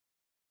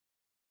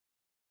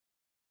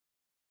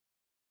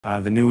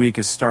The new week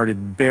has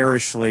started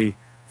bearishly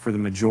for the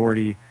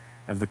majority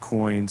of the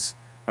coins.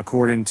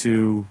 According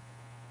to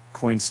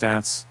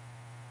CoinStats,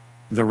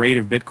 the rate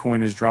of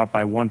Bitcoin has dropped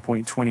by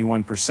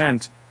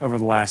 1.21% over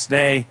the last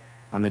day.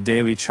 On the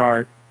daily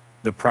chart,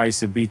 the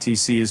price of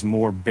BTC is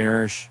more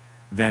bearish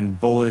than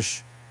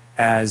bullish,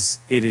 as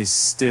it is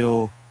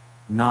still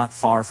not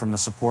far from the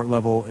support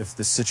level if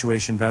the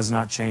situation does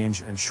not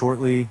change, and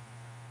shortly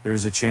there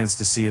is a chance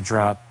to see a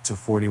drop to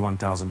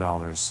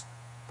 $41,000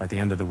 by the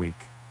end of the week.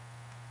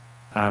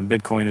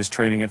 Bitcoin is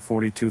trading at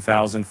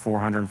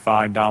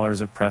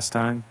 $42,405 at press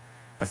time.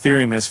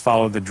 Ethereum has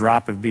followed the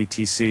drop of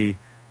BTC,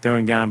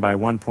 going down by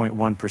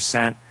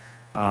 1.1%.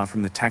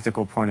 From the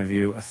technical point of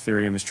view,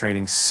 Ethereum is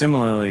trading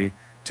similarly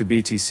to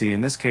BTC.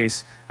 In this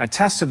case, a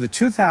test of the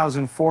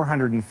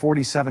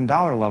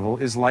 $2,447 level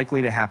is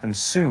likely to happen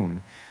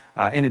soon.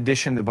 In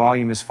addition, the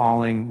volume is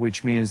falling,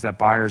 which means that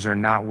buyers are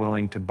not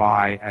willing to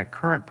buy at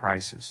current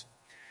prices.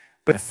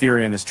 But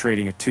Ethereum is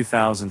trading at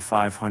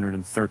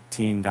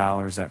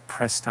 $2,513 at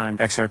press time.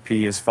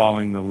 XRP is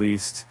falling the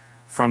least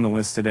from the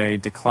list today,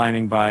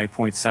 declining by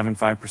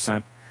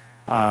 0.75%.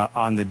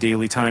 On the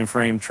daily time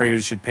frame,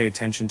 traders should pay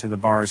attention to the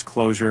bar's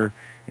closure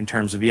in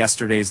terms of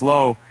yesterday's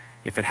low.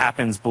 If it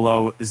happens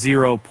below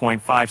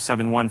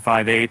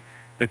 0.57158,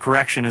 the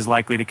correction is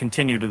likely to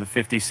continue to the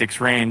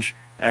 56 range.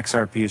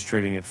 XRP is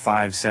trading at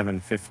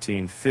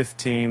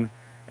 5,715.15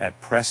 at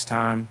press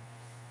time.